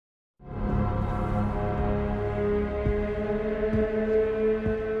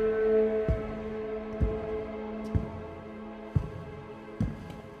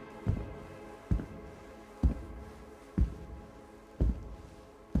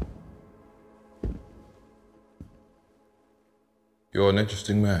You're an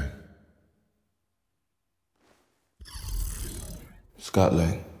interesting man. Scott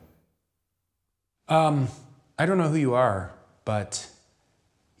Lang. I don't know who you are, but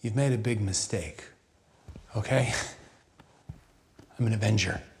you've made a big mistake, okay? I'm an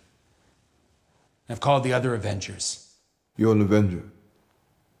Avenger. I've called the other Avengers. You're an Avenger.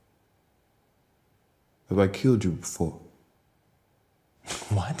 Have I killed you before?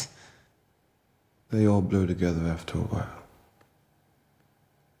 What? They all blur together after a while.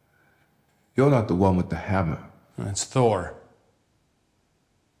 You're not the one with the hammer. That's Thor.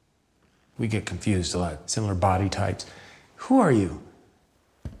 We get confused a lot. Similar body types. Who are you?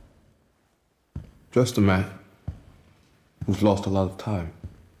 Just a man who's lost a lot of time,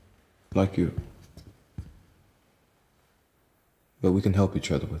 like you. But we can help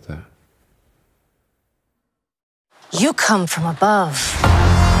each other with that. You come from above.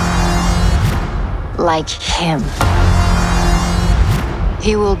 Like him.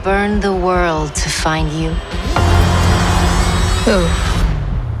 He will burn the world to find you. Who?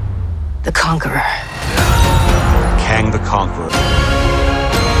 The Conqueror. Kang the Conqueror.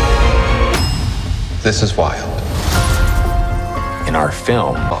 This is wild. In our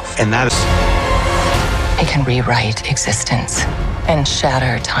film, and that is... It can rewrite existence and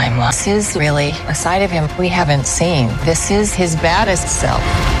shatter timelines. This is really a side of him we haven't seen. This is his baddest self.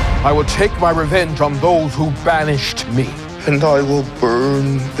 I will take my revenge on those who banished me. And I will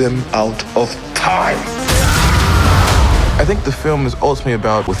burn them out of time. I think the film is ultimately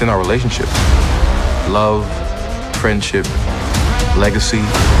about within our relationship. Love, friendship, legacy.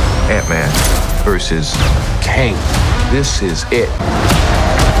 Ant-Man versus Kang. This is it.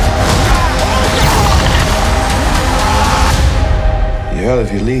 You're out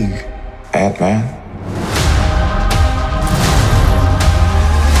of your league, Ant-Man.